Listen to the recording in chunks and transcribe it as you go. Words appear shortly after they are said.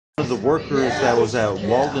The workers that was at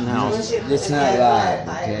Walden House. It's not live,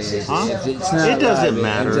 okay? Huh? It's not it doesn't live.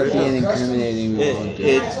 matter. It ends up being incriminating.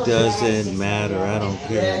 It doesn't matter. I don't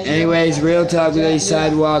care. Anyways, Real Talk with a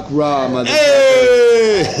Sidewalk Raw, motherfucker. Hey!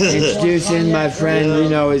 Introducing my friend, you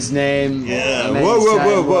know his name. Yeah.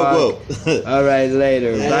 Whoa. All right,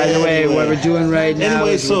 later. By the way, what we're doing right now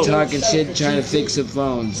is we're so- talking shit, trying to fix a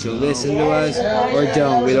phone. So listen to us or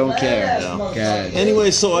don't. We don't care. Okay.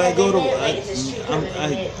 Anyway, so I go to.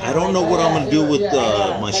 I don't know what I'm gonna do with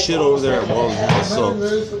my shit over there at Walden House. So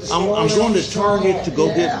I'm going to Target to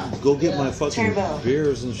go get my fucking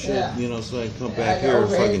beers and shit. You know, so I can come back here and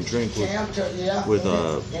fucking drink with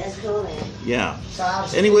yeah.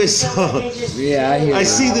 Anyway, so Yeah, I hear I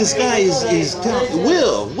see this guy. He's telling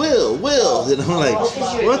Will, and I'm like,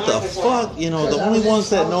 what the fuck? You know, the only ones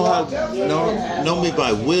that know me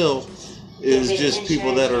by Will is just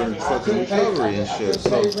people that are in fucking recovery and shit.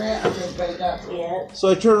 So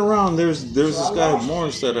I turn around. There's this guy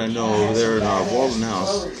Morris that I know over there in Walden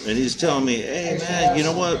House, and he's telling me, "Hey man, you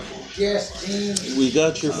know what? We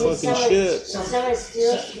got your fucking shit."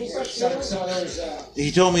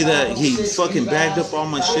 He told me that he fucking bagged up all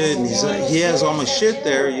my shit, and he has all my shit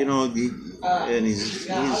there, you know, and he's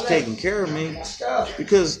taking care of me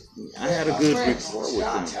because I had a good rapport with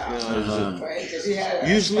him. You know,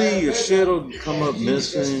 usually your shit will come up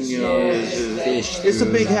missing. You know, it's a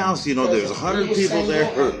big house. You know, there's 100 people there.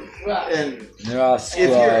 And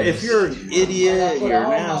if you're an idiot, you're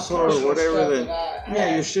an asshole or whatever, then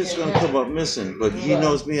yeah, your shit's gonna come up missing. But he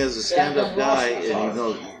knows me as a stand-up guy, and he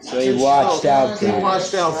knows. So he watched out for you. He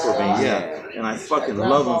watched out for me, yeah. And I fucking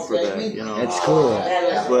love him for that, you know. That's cool.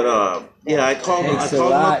 But yeah, I called him. Takes a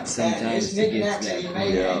lot sometimes to get that.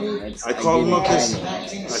 Yeah, I called him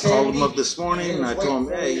up this morning, and I told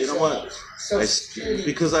him, hey, you know what?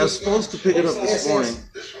 Because I was supposed to pick it up this morning,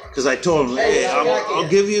 because I told him, hey, I'll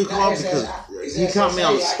give you a call because he caught me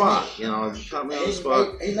on the spot, you know,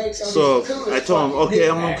 So I told him, okay,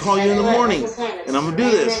 I'm going to call you in the morning, and I'm going to do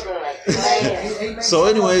this. So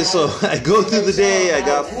anyway, so I go through the day, I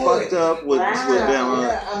got fucked up with Bama,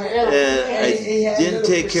 and I didn't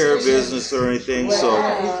take care of business or anything, so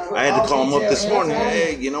I had to call him up this morning,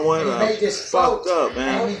 hey, you know what, I'm fucked up,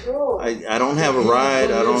 man. I don't have a ride,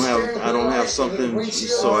 I don't have something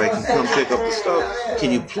so I can come pick up the stuff.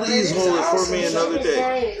 Can you please hold it for me another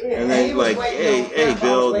day? And then like, hey,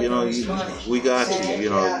 Bill, you know, we got you. You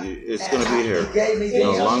know, it's gonna be here. You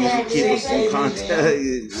know, as long as you keep us in contact,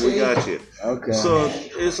 we got you. Okay. So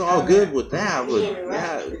it's all good with that, but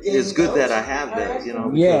yeah, it's good that I have that. You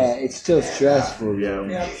know. Yeah, it's still stressful.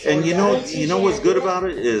 Yeah. And you know what's good about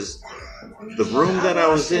it is. The room that I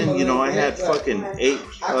was in, you know, I had fucking 8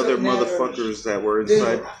 other motherfuckers that were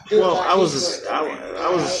inside. Well, I was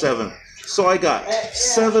a 7. So I got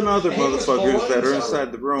 7 other motherfuckers that are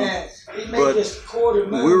inside the room. But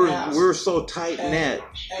we were so tight knit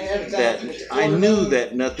that I knew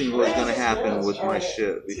that nothing was gonna happen with my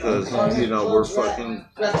shit because you know we're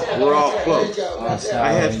all close.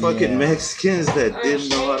 I had fucking Mexicans that didn't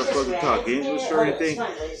know how to fucking talk English or anything,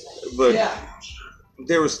 but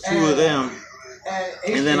there was 2 of them.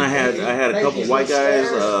 And then I had a couple white guys.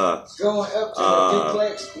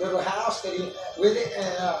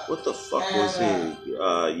 What the fuck was he?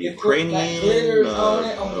 Ukrainian,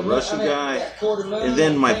 a Russian guy. And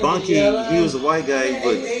then my bunkie, he was a white guy,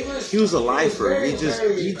 but he was a lifer. He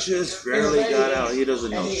just barely got out. He doesn't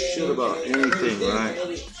know shit about anything, right?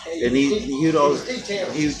 And he would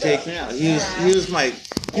take me out. He was my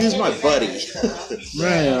buddy.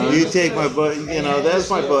 Right. He'd take my buddy, you know, that's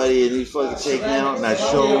my buddy, and he'd fucking take me out, and I'd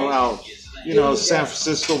show him how, you know, San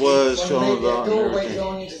Francisco was, show him about and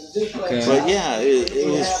everything. Okay. But yeah, it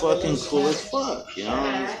was fucking cool as fuck, you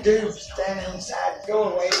know.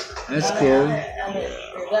 That's cool.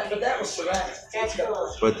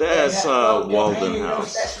 But that's Walden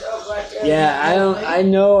House. Yeah, I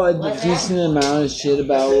know a decent amount of shit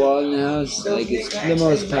about Walden House. Like, it's the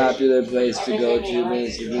most popular place to go to,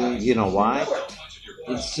 basically. You know why?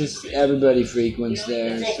 It's just everybody frequents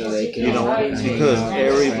there, so they can. You know, because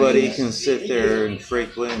everybody can sit there and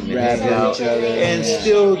frequent and hang out each other and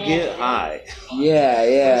still get high.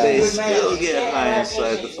 Yeah. They still get high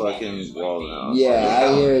inside the fucking Walden House. Yeah,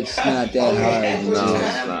 I hear it's not that hard. No,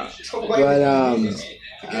 it's not.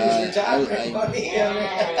 But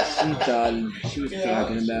she was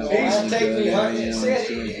talking about wanting to go there, you know,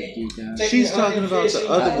 and she's talking about the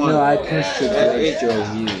other one. No, I pushed her towards Joe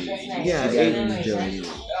Hughes. Yeah, She got into Joe Hughes.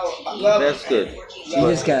 That's good. She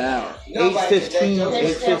just got out.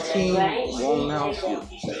 815 Walden House.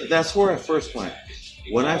 That's where I first went.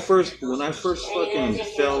 when I first fucking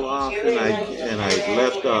fell off and I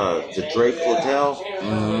left the Drake Hotel,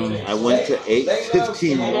 I went to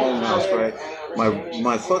 815 Walnut House, right?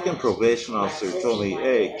 My fucking probation officer told me,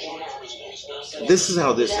 hey, this is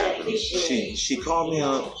how this happened. She called me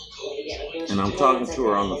up, and I'm talking to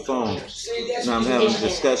her on the phone, and I'm having a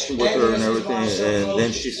discussion with her and everything, and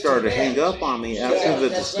then she started to hang up on me after the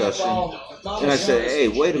discussion, and I said, hey,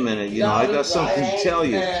 wait a minute, I got something to tell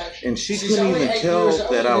you, and she couldn't even tell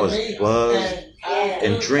that I was buzzed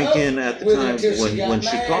and drinking at the time when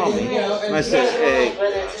she called me, and I said, hey,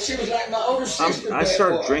 I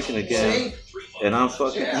started drinking again, and I'm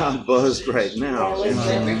buzzed right now.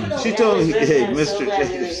 And she told me, hey, Mr.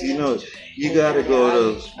 Jacobs, you got to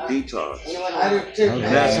go to detox. And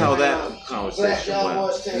that's how that conversation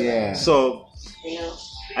went. Yeah. So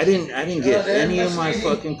I didn't get any of my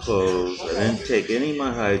fucking clothes. I didn't take any of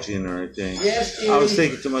my hygiene or anything. I was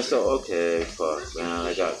thinking to myself, okay, fuck, man,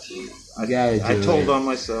 I told on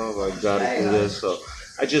myself, I got to do this. So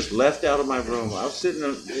I just left out of my room. I was sitting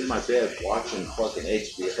in my bed watching fucking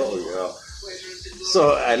HBO,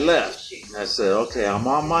 So I left. I said, okay, I'm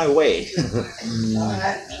on my way.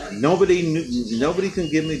 Nobody can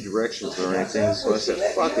give me directions or anything. So I said,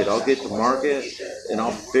 fuck it, I'll get to Market and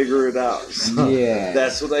I'll figure it out. So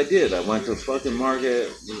that's what I did. I went to fucking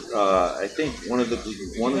Market. I think one of the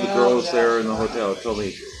girls there in the hotel told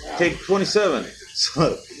me, take 27.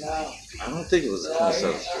 So I don't think it was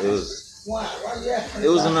 27. It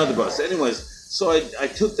was another bus. Anyways. So I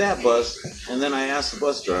took that bus, and then I asked the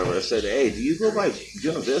bus driver. I said, "Hey, do you go by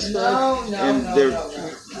Buena Vista?" No. And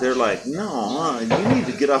they're like, "No, you need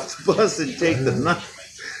to get off the bus and take the 9."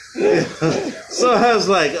 So I was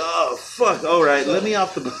like, "Oh fuck! All right, let me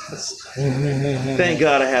off the bus." Thank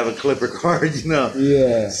God I have a Clipper card,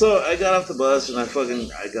 Yeah. So I got off the bus and I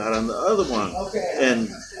got on the other one. And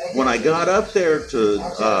when I got up there to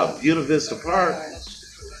Buena Vista Park,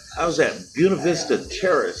 I was at Buena Vista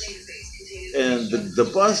Terrace. And the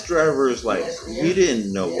bus driver is like, he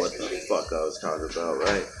didn't know what the fuck I was talking about,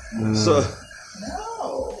 right? So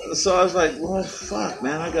I was like, well, fuck,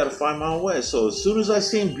 man, I gotta find my own way. So as soon as I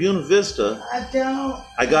seen Buena Vista,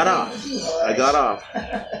 I got off.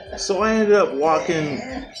 So I ended up walking.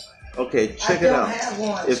 Okay, check it out.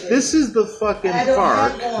 If this is the fucking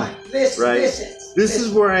park, right? This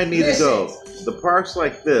is where I need to go. The park's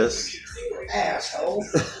like this. Asshole.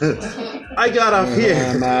 I got off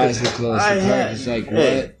here. My eyes are closed. It's like,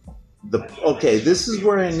 what? This is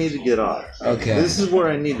where I need to get off. Okay. This is where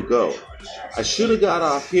I need to go. I should have got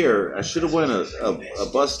off here. I should have went a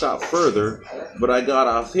bus stop further, but I got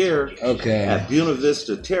off here at Buena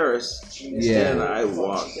Vista Terrace. Yeah. And I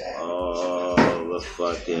walked all the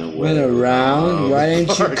fucking way. Went around? Why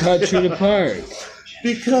didn't you cut through the park?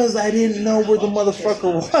 Because I didn't know where the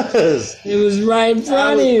motherfucker was. It was right in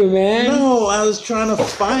front of you, man. No, I was trying to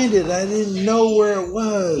find it. I didn't know where it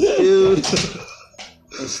was, dude.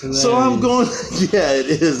 So I'm going, yeah, it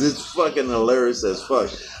is. It's fucking hilarious as fuck.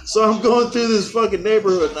 So I'm going through this fucking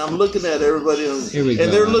neighborhood and I'm looking at everybody and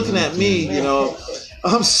they're looking at me,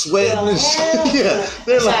 I'm sweating and shit. Yeah,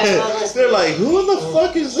 they're like, who in the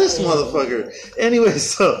fuck is this motherfucker? Anyway,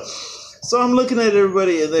 so I'm looking at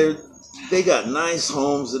everybody and they got nice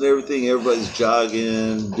homes and everything. Everybody's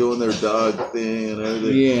jogging, doing their dog thing and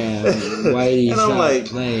everything. Yeah, and I'm like,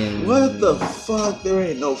 what the fuck? There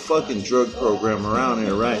ain't no fucking drug program around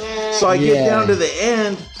here, right? So I get down to the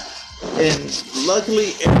end, and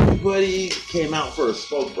luckily everybody came out for a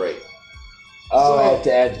smoke break. So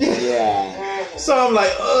I'm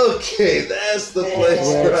like, okay, that's the place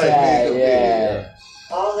where I need to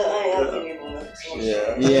be. All the unhealthy people.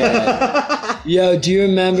 Yeah. Yo, do you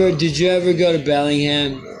remember, did you ever go to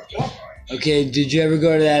Bellingham? Okay, did you ever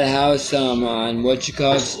go to that house on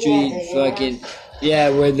Street?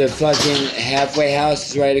 Where the fucking halfway house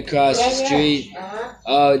is right across the street.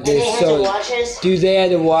 Oh, they had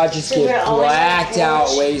to watch us get blacked out,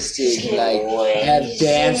 wasted, like have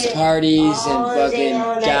dance parties and fucking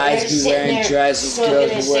guys be wearing dresses,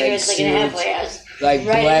 girls be wearing suits. Like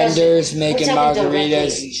blenders making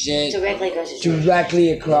margaritas and shit.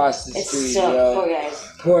 Directly across the street, bro.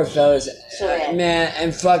 Poor fellas. Man,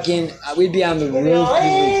 and fucking, we'd be on the roof,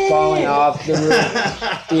 we'd be falling off the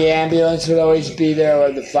roof. The ambulance would always be there,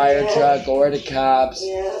 or the fire truck, or the cops.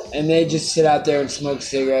 And they'd just sit out there and smoke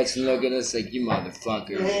cigarettes and look at us like, you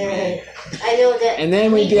motherfuckers. I know that. And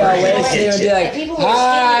then we'd be all wasted and we'd be like,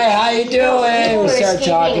 hi, how you doing? We'd start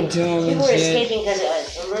talking to them and shit.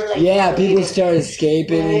 Yeah, people started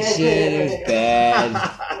escaping and shit. It was bad.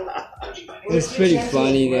 It was pretty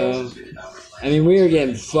funny though. I mean, we were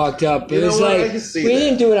getting fucked up. It You know was what? I like, can see we that.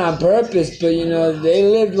 didn't do it on purpose, but, you know, they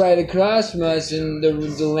lived right across from us, and the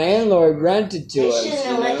landlord rented to They us, shouldn't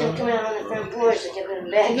you have let them know? come out on the front porch. They kept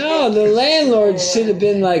them back. No, the landlord should have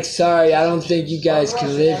been like, sorry, I don't think you guys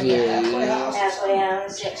can live here, you know? Halfway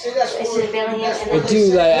house. It's in Bellingham. But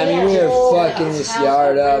dude, like, I mean, we were fucking this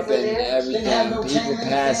yard up and everything. People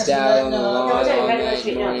passed out on the lawn all night,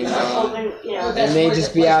 morning long. And they'd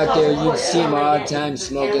just be out there, you'd see them all the time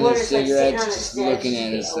smoking their cigarettes, just looking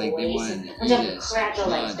at us like they wanted to eat us.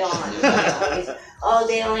 Lunch. All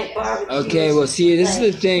day on like barbecue. Okay, well, see, this is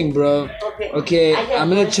the thing, bro. Okay, I'm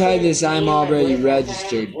gonna try this I'm already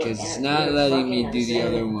registered, because it's not letting me do the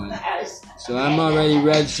other one. So I'm already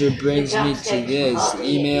registered brings me to this,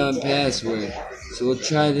 email and password. So we'll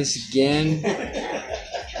try this again.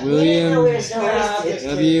 William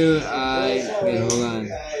W.I. Wait, hold on.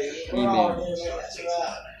 Email.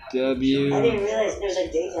 W. I didn't realize there was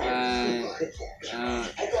like daytime.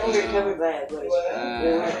 I thought we were covered by a bush.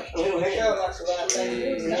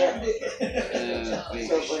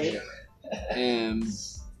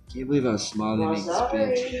 Can't believe how small they make this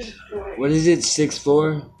page. What is it?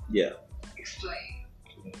 6'4"? Yeah.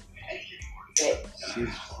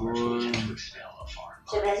 6'4".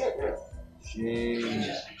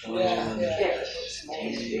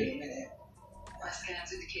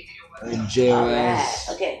 JOS.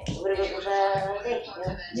 Okay. What about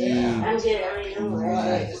I'm good. I don't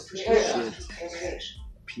know.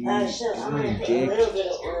 P. So I'm gonna take a little bit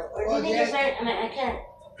of oil. Or do you think it's right? I mean, I can't.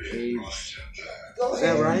 Is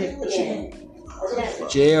that right? Yeah.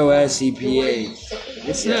 JOSEPH.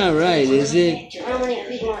 It's not right, is it?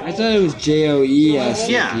 I thought it was JOESEPH.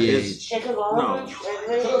 Yeah, it's, no.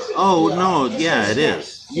 Oh, no, yeah, it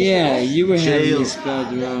is. Yeah, you were having it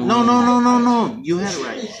spelled wrong. No. You had it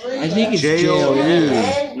right. I think it's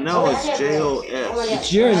J-O-S. No, it's J-O-S.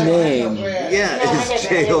 It's your name. Yeah, it's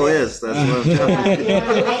J-O-S. That's what I'm telling you.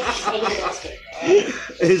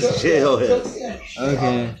 It's J-O-S.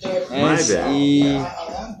 Okay. My bad.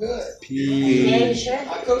 S-E-P-H. I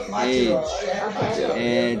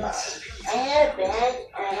had a bag,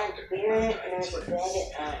 and I had the beer in it, and there was a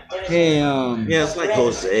bag. Hey, Yeah, it's like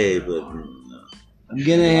Jose, but. I'm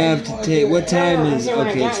gonna have to take. What time is?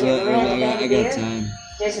 Okay, so I got time.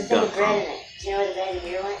 There's a thing of bread in it. Do you know where the bag of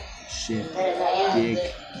beer went? Shit. Dick.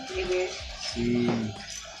 3 beers. C-O.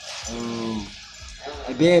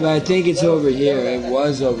 Hey, babe, I think it's over here. It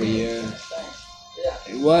was over here.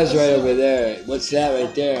 It was right over there. What's that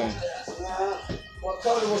right there? What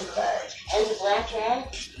color was the bag? It was a black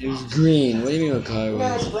bag. It was green. What do you mean what color No,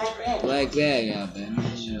 was it's it? black bag. Black bag out there.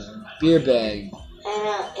 Beer bag. And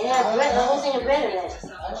it had bread, the whole thing of bread in it. I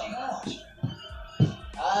don't know.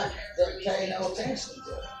 I didn't pay no attention to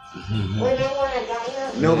it. Remember when I got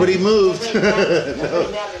here? Nobody moved.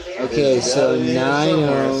 Okay, so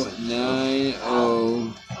 9090,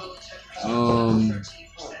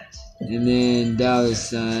 and then dollar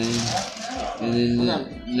sign, and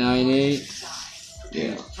then 98.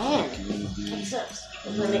 Yeah.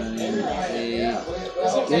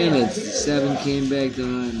 Damn it, 7 came back to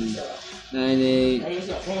 98.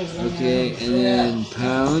 Okay, and then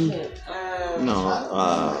pound.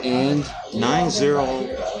 No, And 90,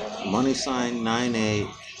 money sign 98,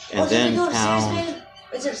 and then pound.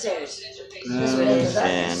 It's upstairs. And No,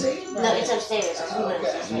 it's upstairs.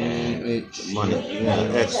 and wait, money,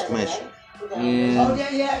 exclamation. and Oh,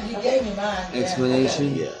 yeah, you gave me mine.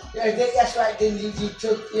 explanation. Yeah. Yeah, that's right, then you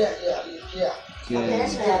took, yeah. Okay.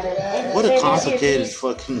 That's what happened. What a complicated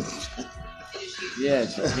fucking. Yeah,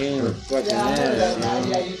 it's a pain in the fucking Yeah, I know ass, that. man.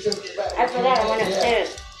 Yeah, you took it back. After that, I went upstairs.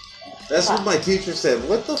 That's what my teacher said.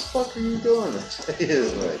 What the fuck are you doing? It's like,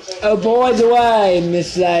 Oh, by the way,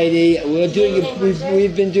 Miss Lady, we've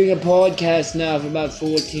been doing a podcast now for about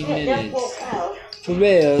 14 minutes. For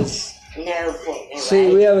reals. No fucking See,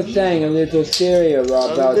 we have a thing, a little theory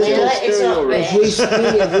about this. It's all red.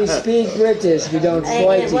 If we speak British, we don't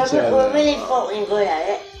fight each We're other. really fucking good at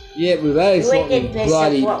it. Yeah, we're very fucking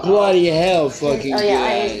bloody hell fucking Oh good. yeah,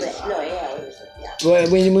 at it. yeah. But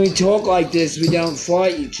when we talk like this, we don't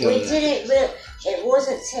fight each We other. did it, but it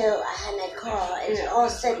wasn't till I had my car, and then all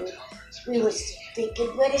of a sudden we were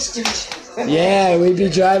speaking British to each other. Yeah, we'd be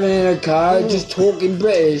driving in a car, just talking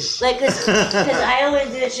British. Like, cause I always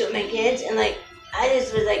do that shit with my kids, and like, I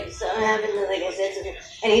just was like, something happened, and like I said something,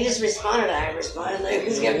 and he just responded, I responded, like,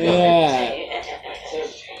 just kept going. Yeah.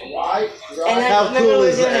 Right. And I How remember cool we were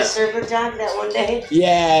is doing a that? surfer talk that one day.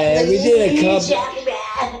 Yeah, Like, we did a "You couple. Jackie,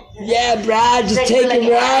 man." Yeah, Brad, just Like, take like it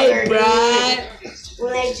an right, hour, Brad.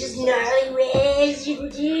 We're like, just gnarly ways you can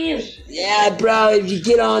do. Yeah, bro, if you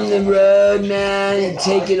get on the road, man, and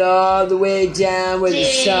take it all the way down where the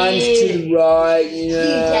sun's to the right, you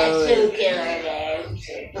know.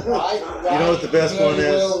 You know what the best one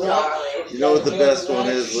is? You know what the best one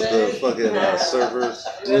is with the fucking servers?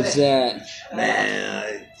 What's that?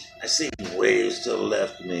 Man, I seen waves to the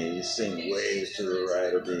left of me. You seen waves to the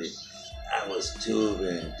right of me. I was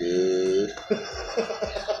tubing, dude.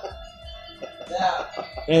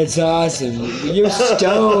 That's awesome. You're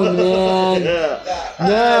stoned, man.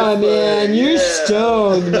 No, man, you're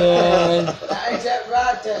stoned, man. Now, ain't that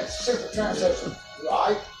right? That super translation.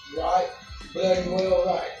 Right, bloody well,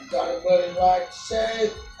 right. You got a bloody right to say.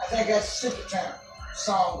 I think that's super tramp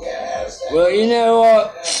song that has that. Well, you know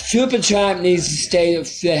what? Supertramp needs to stay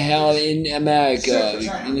the hell in America,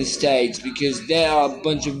 in the States, because they are a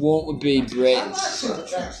bunch of wannabe Brits.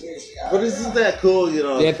 But isn't that cool, you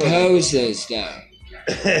know? They're posers, though.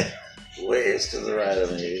 Waves to the right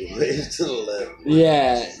of me, waves to the left.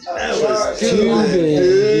 Yeah. That was Too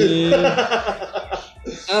big, man.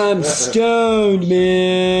 I'm stoned,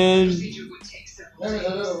 man. Remember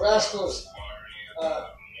the Little Rascals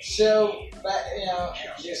show back, you know,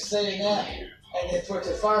 just saying that, and they put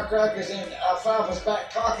the firecrackers in Alfalfa's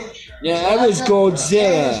back pocket. Yeah, that was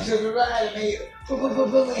Godzilla. To the right of me.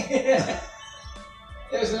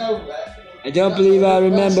 There's an overback. I don't believe I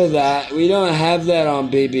remember that. We don't have that on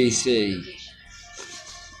BBC.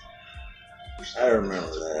 I remember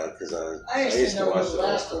that because I used to watch Little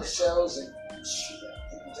Rascals shows and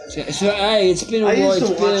So hey, it's been a I while. used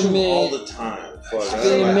to It's watch been a them all minute. the time. It's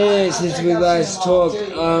been a minute since we last talked.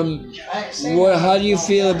 How do you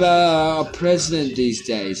feel about our president these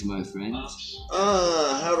days, my friends?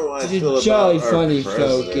 How do I He's feel a jolly about our funny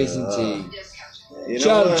president? folk, isn't he? You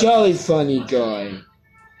know what? Jolly funny guy.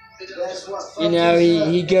 You know,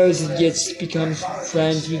 he goes and becomes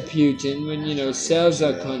friends with Putin when, you know, sells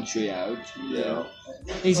our country out. You know,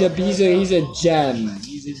 he's a gem.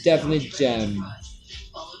 He's a definite gem.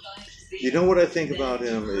 You know what I think about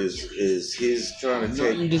him is he's trying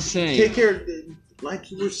to take care,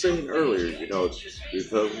 like you were saying earlier. You know,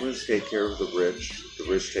 Republicans take care of the rich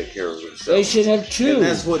take care of themselves. They should have too. And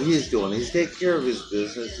that's what he's doing. He's taking care of his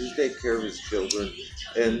business. He's taking care of his children,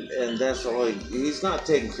 and that's all. He's not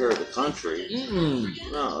taking care of the country.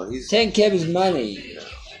 No, he's taking care of his money. Yeah,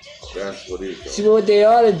 that's what he's doing. See, what they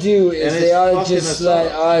ought to do is they ought to just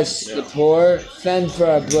let us, Yeah. the poor, fend for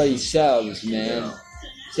our bloody selves, man. Yeah.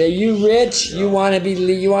 Say, you rich, you want to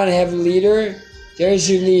have a leader? There's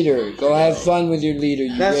your leader. Go have fun with your leader,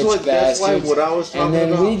 you rich bastards. That's what I was talking about.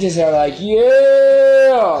 And then we just are like,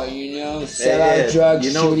 yeah, you know, sell out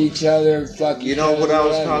drugs, shoot each other, fuck each other. You know what I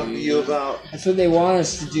was talking to you know? about? That's what they want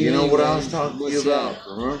us to do. You know what I man. was talking to you What's about? that?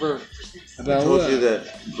 Remember? About I told what? you that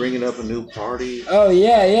bringing up a new party. Oh,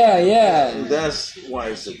 yeah. And that's why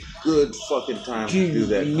it's a good fucking time to do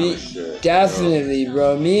that kind of shit. Definitely,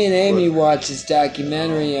 bro. Me and Amy watched this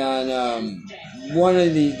documentary on one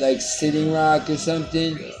of the, like, Sitting Rock or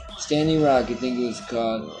something. Standing Rock, I think it was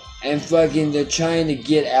called. And fucking, they're trying to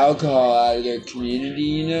get alcohol out of their community,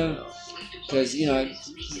 you know? Because, you know, it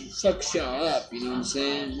fucks y'all up, you know what I'm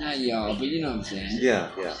saying? Not y'all, but you know what I'm saying. Yeah.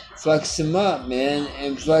 Fucks them up, man.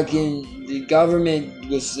 And fucking, the government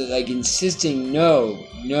was, like, insisting, no,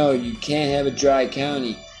 you can't have a dry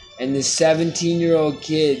county. And the 17-year-old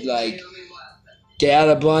kid, like, got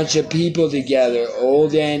a bunch of people together,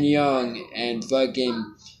 old and young, and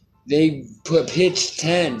fucking, they pitched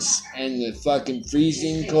tents in the fucking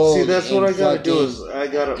freezing cold. See, that's what I gotta do is I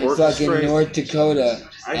gotta orchestrate. Fucking North Dakota.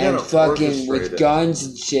 And fucking with guns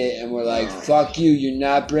and shit, and we're like, fuck you, you're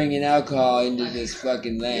not bringing alcohol into this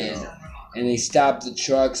fucking land. And they stopped the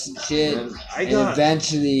trucks and shit, and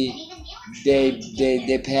eventually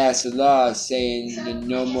they passed a law saying that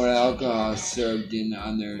no more alcohol served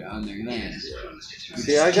on their land.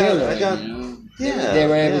 See, I got, you know? They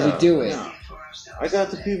were able to do it. Yeah. I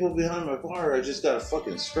got the people behind my bar. I just gotta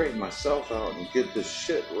fucking straighten myself out and get this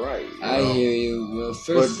shit right. You know? I hear you. Well,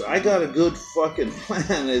 first, but I got a good fucking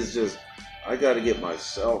plan. It's just I gotta get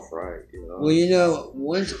myself right. You know. Well, you know,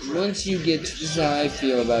 once you get, this is how I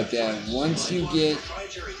feel about that. Once you get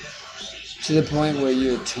to the point where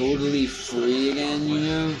you're totally free again, you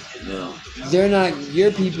know,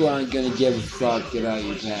 your people aren't gonna give a fuck about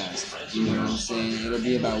your past. You know what I'm saying? It'll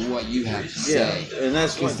be about what you have to say. And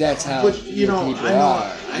that's how but, you know, people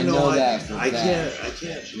are. I know that for I fact.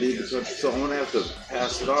 can't leave the country, so I'm gonna have to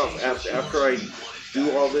pass it off after I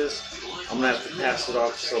do all this. I'm gonna have to pass it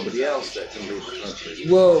off to somebody else that can lead the country.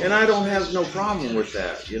 Well, and I don't have no problem with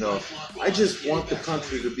that. You know, I just want the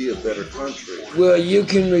country to be a better country. well, you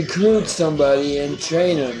can recruit somebody and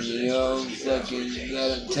train them. You know,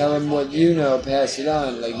 fucking tell them what you know, pass it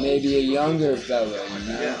on. Like maybe a younger fella, you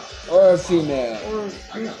know, Yeah. or a female. Or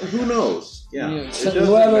who knows? Yeah, You know, it so doesn't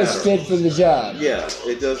whoever's matter. fit for the job. Yeah,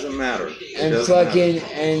 it doesn't matter. It And doesn't fucking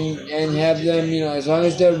matter. and have them, you know, as long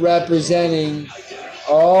as they're representing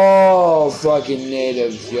all fucking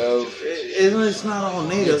natives, yo. It's not all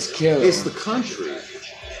native. It's killer. It's the country.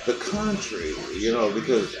 The country, you know,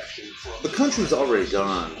 because the country's already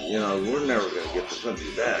gone. You know, we're never going to get the country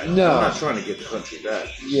back. No. I'm not trying to get the country back.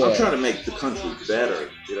 Yeah. I'm trying to make the country better,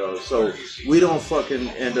 you know, so we don't fucking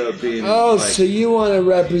end up being Oh, like so you want to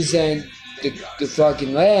represent the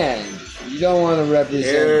fucking land. You don't want to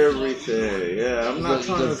represent everything. Yeah, I'm not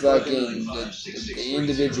trying the to fucking the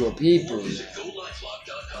individual people.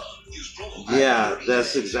 Yeah,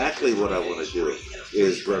 that's exactly what I want to do,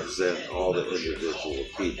 is represent all the individual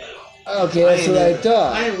people. Okay, that's what I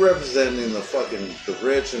thought. I ain't representing the fucking the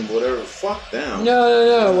rich and whatever. Fuck them.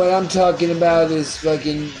 No. What I'm talking about is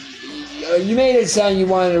fucking. You made it sound you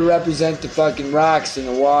wanted to represent the fucking rocks and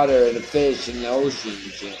the water and the fish and the ocean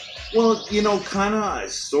and shit. Well, you know, kind of, I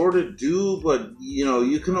sort of do, but, you know,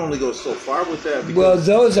 you can only go so far with that. Because, Well,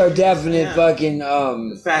 those are definite fucking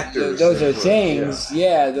factors. Those are things.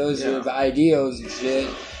 Yeah, those Yeah. are ideals and shit.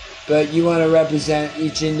 But you want to represent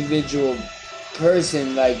each individual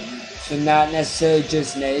person, like, so not necessarily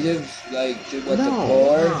just natives, like what the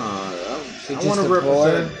poor. I just want to the poor?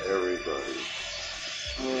 represent everybody.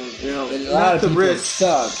 You know, But a lot not of the people rich.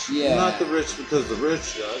 suck. Yeah. Not the rich, because the rich,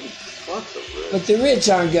 fuck the rich. But the rich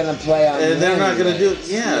aren't gonna play on. And they're not gonna do it.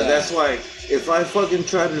 anyways. Yeah, that's why if I fucking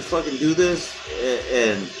tried to fucking do this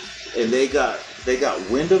and they got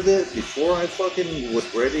wind of it before I fucking was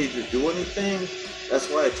ready to do anything, that's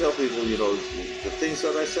why I tell people, you know, the things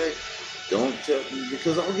that I say, don't tell,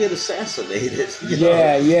 because I'll get assassinated. You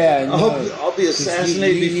know? Yeah. No. I'll be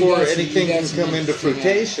assassinated you before got some- anything you got can some come into interesting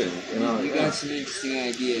fruition. You know, You got some interesting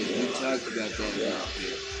ideas. We talked about that. Yeah.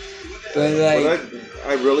 But like, But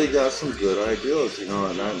I really got some good ideas, you know,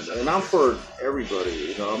 and I'm for everybody,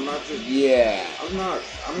 you know. I'm not just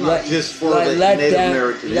I'm not just for the Native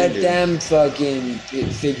American let Indians. them fucking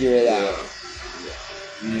figure it out.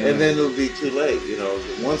 Yeah. And then it'll be too late, you know.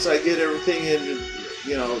 Once I get everything in,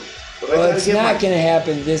 you know. But I Well, gotta it's get not going to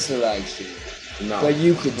happen this election. No. But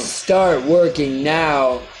you could start working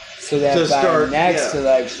now so that To by start, next yeah.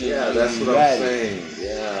 election Yeah, you'll that's be what ready. I'm saying.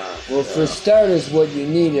 Yeah. Well, for starters, what you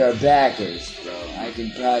need are backers, bro. I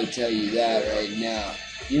can probably tell you that right now.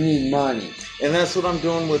 You need money. And that's what I'm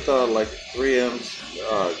doing with like 3M's.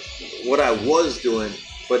 What I was doing,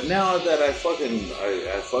 but now that I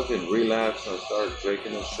fucking relapsed and started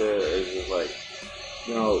drinking and shit, it's just like,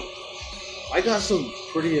 you know, I got some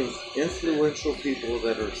pretty influential people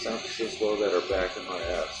that are in San Francisco that are backing my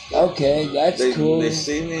ass. Okay, that's cool. They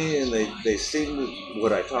see me and they see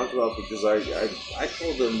what I talk about, because I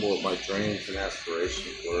told them what my dreams and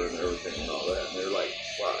aspirations were and everything and all that, and they're like,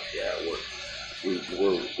 "Fuck yeah,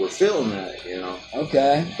 we're feeling that, you know."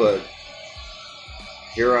 Okay. But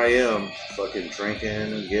here I am, fucking drinking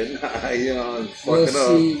and getting high, you know, and Well, fucking up.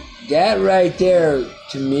 see, that right there,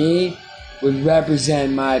 to me, would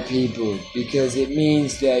represent my people, because it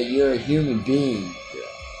means that you're a human being,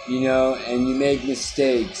 you know, and you make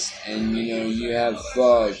mistakes, and, you know, you have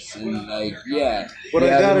faults, and, like, But you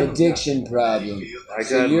I have gotta- an addiction problem. I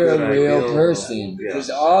So got you're a good real ideals. person. Yeah. Because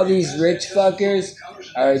all these rich fuckers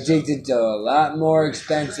are addicted to a lot more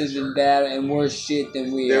expensive and bad and worse shit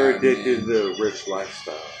than we They're are. addicted man. to the rich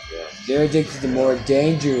lifestyle. Yeah. They're addicted to more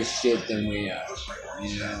dangerous shit than we are,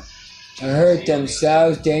 you know. To hurt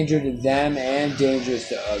themselves, danger to them, and dangerous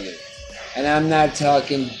to others. And I'm not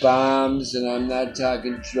talking bombs, and I'm not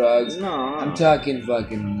talking drugs. No. I'm talking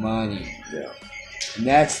fucking money. Yeah. And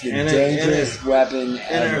that's the And dangerous weapon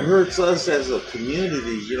And it ever. hurts us as a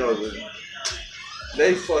community, you know.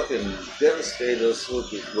 They fucking devastate us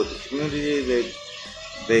with the community.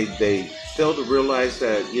 They fail to realize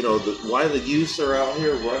that, you know, why the youths are out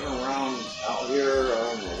here running around out here.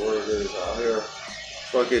 I don't know where it is out here,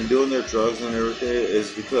 fucking doing their drugs and everything,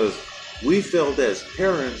 is because we failed as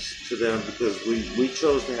parents to them, because we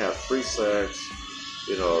chose to have free sex,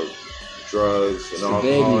 you know, drugs and the alcohol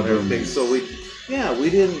baby and everything. boomers. So we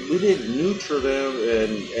didn't nurture them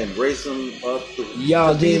and raise them up to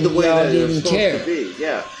be the way y'all that they're didn't supposed care. to be.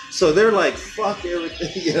 Yeah. So they're like, fuck everything.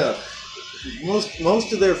 Yeah.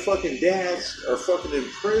 most of their fucking dads are fucking in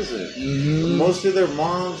prison. Mm-hmm. Most of their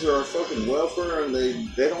moms are fucking welfare, and they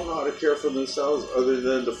don't know how to care for themselves other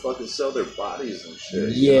than to fucking sell their bodies and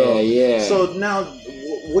shit. Yeah. So now,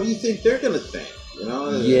 what do you think they're gonna think?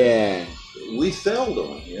 Yeah. We failed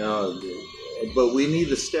them, but we need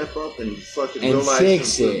to step up and fucking and realize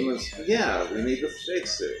fix it. Yeah, we need to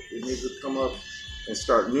fix it. We need to come up and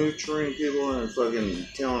start nurturing people and fucking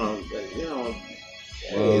telling them that,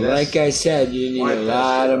 Well, like I said, you need a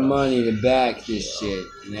lot of money to back this shit,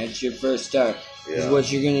 and that's your first start. Is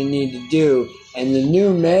what you're gonna need to do. And the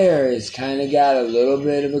new mayor has kind of got a little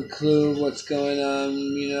bit of a clue of what's going on,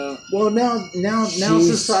 Well, now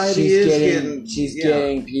society she's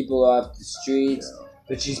getting people off the streets,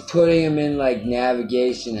 but she's putting them in like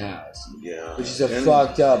Navigation House, which is a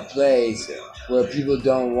fucked up place where people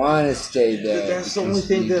don't want to stay there. But that's the only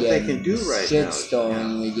thing that they can do right now. Shit stolen,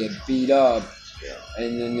 and they get beat up.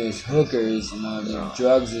 And then there's hookers and all the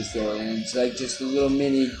drugs are stolen, and it's like just a little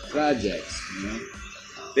mini projects,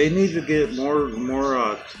 They need to get more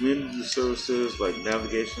community services, like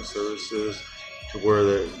navigation services, to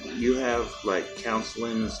where you have like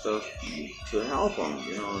counseling and stuff to help them,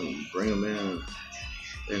 and bring them in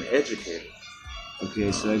and educate them. Okay,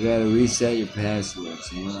 so I gotta reset your passwords.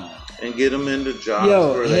 And get them into jobs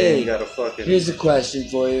where they ain't gotta fucking... Here's a question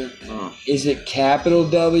for you. Is it capital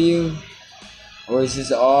W? Or is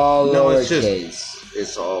this all lowercase?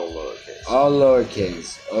 It's all lowercase. All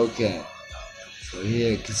lowercase. Okay. So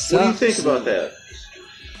here, what do you think about that,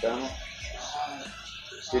 Donald?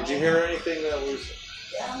 Did you hear anything that was...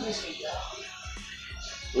 Yeah, I'm listening,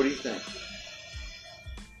 What do you think?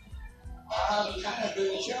 I'm kind of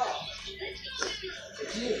doing a job.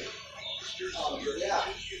 It's you. Yeah.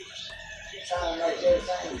 Trying to make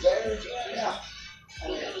everything better. Yeah.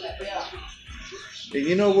 And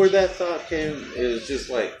you know where that thought came? Is just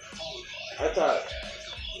like, I thought,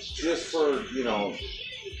 just for,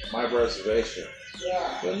 my reservation.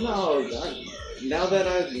 Yeah. But no, now that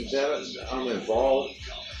I'm involved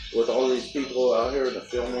with all these people out here in the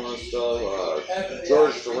film and stuff,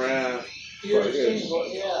 George Durant,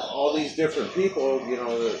 all these different people,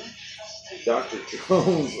 Dr.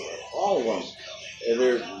 Jones, all of them, and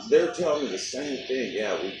they're telling me the same thing.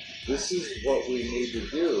 Yeah, this is what we need to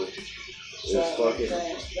do. It's fucking.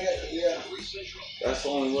 That's the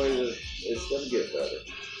only way that it's gonna get better.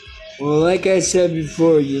 Well, like I said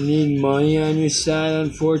before, you need money on your side,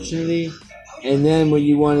 unfortunately. And then what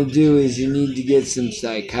you want to do is you need to get some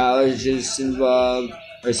psychologists involved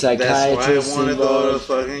or psychiatrists involved. That's why I want to go to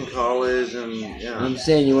fucking college and I'm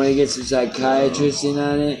saying you want to get some psychiatrists in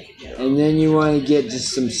on it, and then you want to get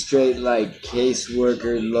just some straight like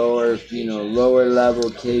caseworker, lower level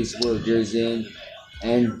caseworkers in.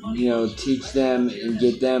 And, teach them and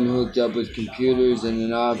get them hooked up with computers in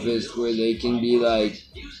an office where they can be like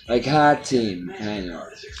Hot Team, kind of.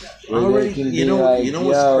 Already, you know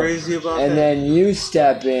what's crazy about that? And then you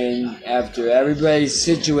step in after everybody's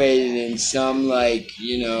situated in some,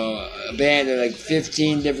 abandoned,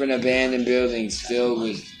 15 different abandoned buildings filled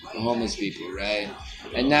with homeless people, right?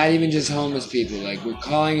 And not even just homeless people. Like, we're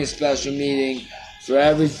calling a special meeting for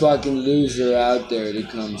every fucking loser out there to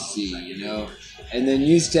come see, And then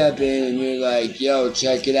you step in and you're like, yo,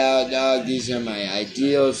 check it out, dog. These are my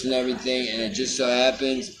ideals and everything. And it just so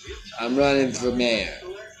happens I'm running for mayor.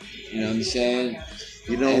 You know what I'm saying?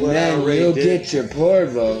 You know and what then I already you'll did? get your poor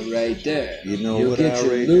vote right there. You'll get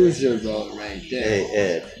your loser vote right there. Hey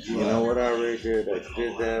Ed, you know what I already did? I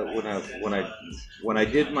did that when I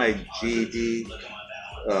did my GED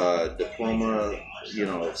diploma,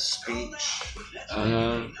 speech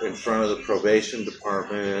in front of the probation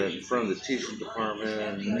department, in front of the teaching department,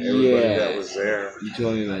 and everybody that was there. You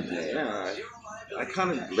told me about that. Yeah, I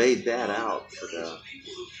kind of laid that out for them.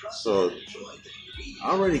 So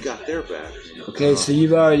I already got their back. Okay, so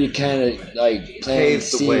you've already kind of planted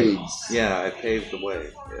the way. seeds. Yeah, I paved the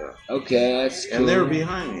way. Yeah. Okay, that's cool. And they're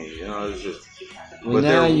behind me. It's just. Well,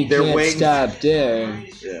 now you can't stop there.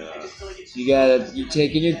 Yeah. You're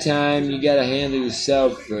taking your time. You gotta handle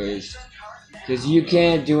yourself first, because you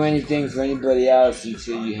can't do anything for anybody else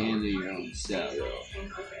until you handle your own self.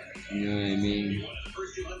 You know what I mean?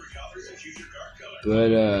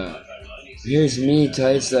 But here's me.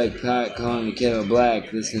 It's like pot calling the kettle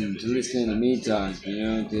black. Listening to me talk.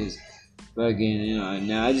 Because fucking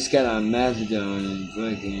now I just got on methadone and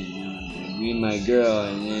fucking me and my girl,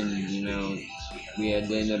 and then we had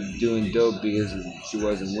to end up doing dope because she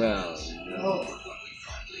wasn't well.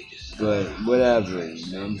 But whatever,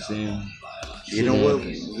 you know what I'm saying? You know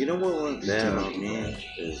what went bad on me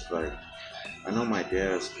is I know my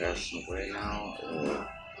dad's passing away now,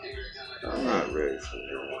 I'm not ready for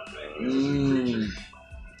that.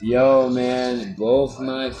 Yo, man, both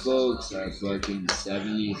my folks are fucking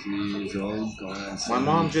 73 years old. Going on My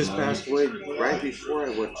mom just 74. passed away right before I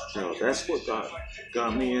went to jail. That's what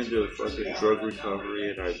got me into fucking drug recovery,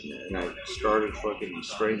 and I started fucking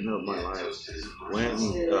straightening up my life. Went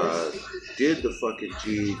and did the fucking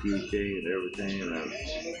GED thing and everything, and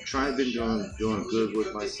I've been doing good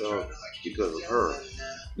with myself because of her.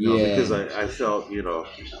 Because I felt,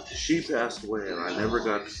 she passed away and I never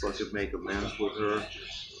got to fucking make amends with her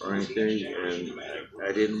or anything, and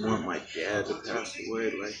I didn't want my dad to pass away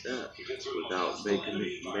like that without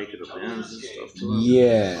making amends and stuff to him.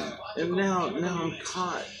 Yeah. And now I'm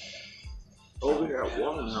caught over here at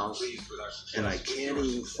Walton House, and I can't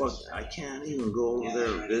even go over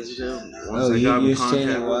there and visit him. Once I got in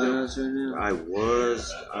contact with him,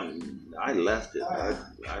 I left it.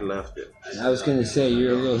 I left it. I was gonna say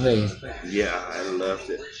you're a little late. Yeah, I left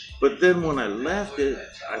it. But then when I left it,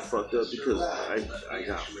 I fucked up because I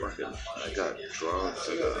got drunk, I got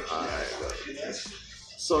high.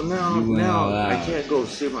 So now I can't go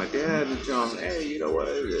see my dad and tell him, hey, you know what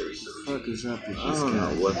it is? What the fuck is up with this I don't guy?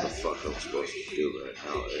 know what the fuck I'm supposed to do right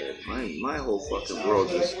now, Ed. My whole fucking world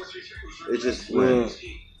just went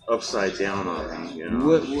upside down on me,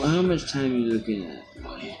 How much time are you looking at?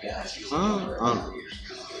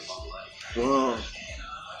 Well,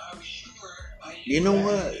 you know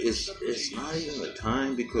what? It's not even the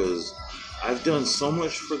time because I've done so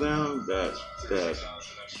much for them that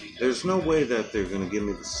there's no way that they're gonna give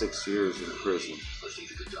me the 6 years in prison.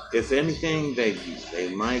 If anything, they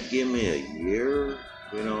might give me a year,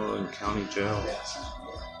 in county jail.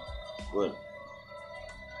 But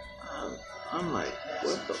I'm like,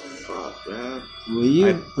 what the fuck, man? Well,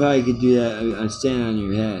 you probably could do that on stand on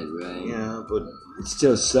your head, right? Yeah, but it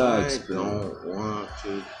still sucks. I don't want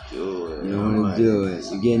to do it. You don't want to do it.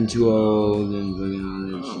 You're getting too old and fucking all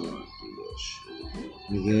that shit.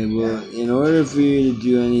 Okay, well, in order for you to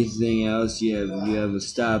do anything else, you have a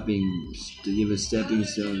stepping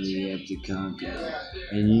stone that you have to conquer,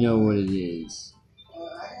 and you know what it is.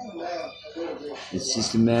 It's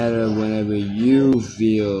just a matter of whenever you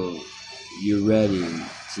feel you're ready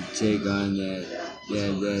to take on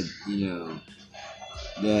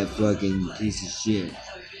that fucking piece of shit,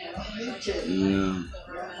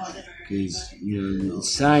 Because, it's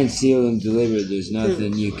signed, sealed, and delivered. There's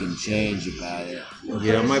nothing you can change about it.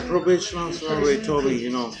 Yeah, my probation officer already told me,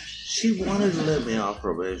 she wanted to let me off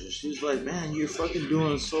probation. She's like, man, you're fucking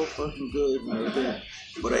doing so fucking good and everything,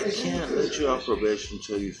 but I can't let you off probation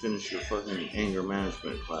until you finish your fucking anger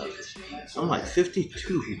management classes. I'm like,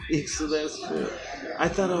 52 weeks of that shit. I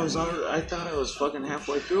thought I was fucking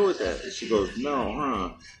halfway through with that. And she goes,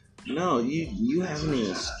 no, you haven't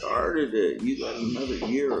even started it. You got another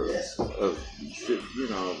year of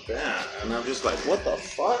that. And I'm just like, what the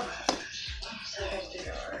fuck?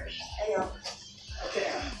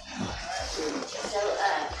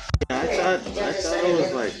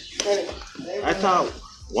 I thought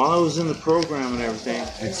while I was in the program and everything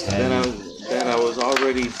that I was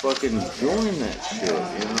already fucking doing that shit,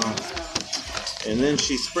 And then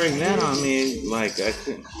she sprang that on me like I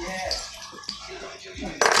couldn't.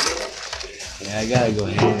 Yeah, I gotta go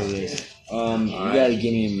handle this. You gotta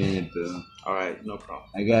give me a minute, bro. Alright, no problem.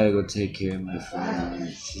 I gotta go take care of my friend.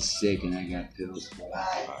 She's sick and I got pills.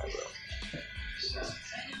 Alright,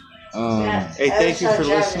 bro. Hey, thank you for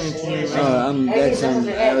listening to me.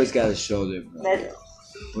 I always got a shoulder, bro.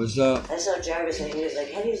 What's up? I saw Jarvis and he was like,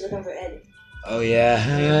 Eddie's looking for Ed. Oh, yeah.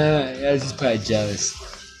 Yeah, he's probably jealous.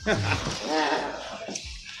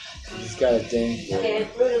 He's got a thing for Okay, I'm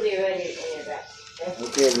brutally ready to your back.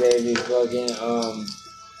 Okay, baby, fucking,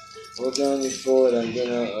 hold on before it. I'm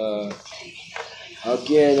gonna, I'll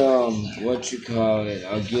get, what you call it?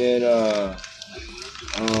 I'll get,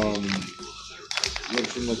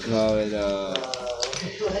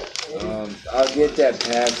 I'll get that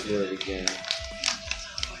password again.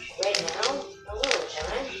 Right now? Hello,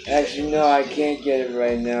 John. Actually, no, I can't get it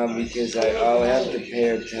right now because I'll have to pay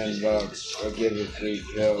her $10 or give her free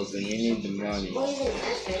pills, and you need the money. Well, you didn't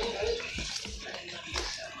ask me, right?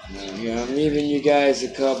 Yeah, I'm leaving you guys a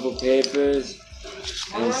couple papers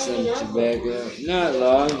and some tobacco. Not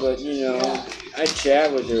long, but I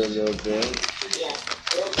chat with her a little bit.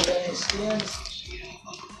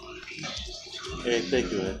 Hey,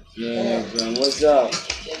 thank you, man. Yeah, no, what's up?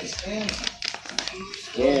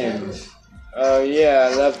 Skins. Oh yeah,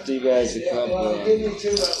 I left you guys a couple. Give me two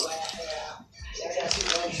of them. I got two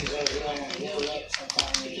bunches of them.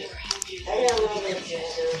 I don't know what you're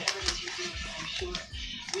doing.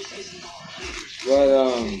 But,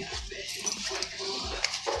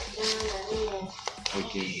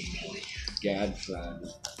 okay.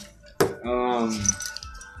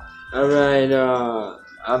 Alright,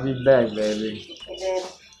 I'll be back, baby. Okay.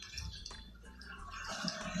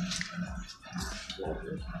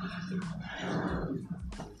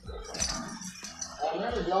 I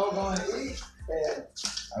remember y'all going to eat. And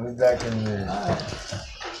I'll be back in a minute.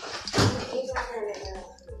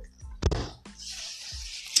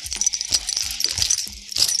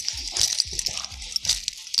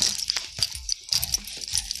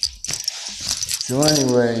 So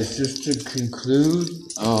anyways, just to conclude,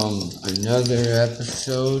 another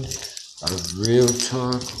episode of Real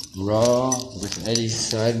Talk Raw with Eddie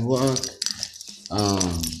Sidewalk.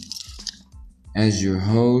 As your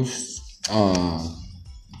host,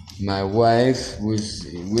 my wife was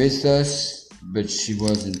with us, but she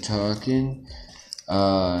wasn't talking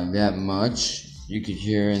that much. You could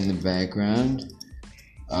hear her in the background.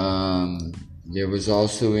 There was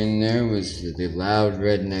also in there was the loud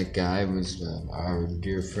redneck guy, was our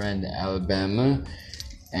dear friend Alabama,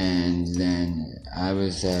 and then I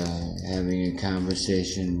was having a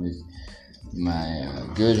conversation with my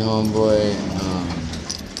good homeboy.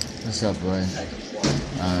 What's up, boy?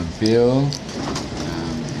 Bill,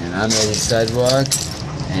 and I'm Eddie Sidewalk,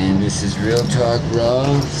 and this is Real Talk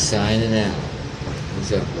Raw signing out.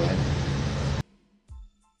 What's up, boy?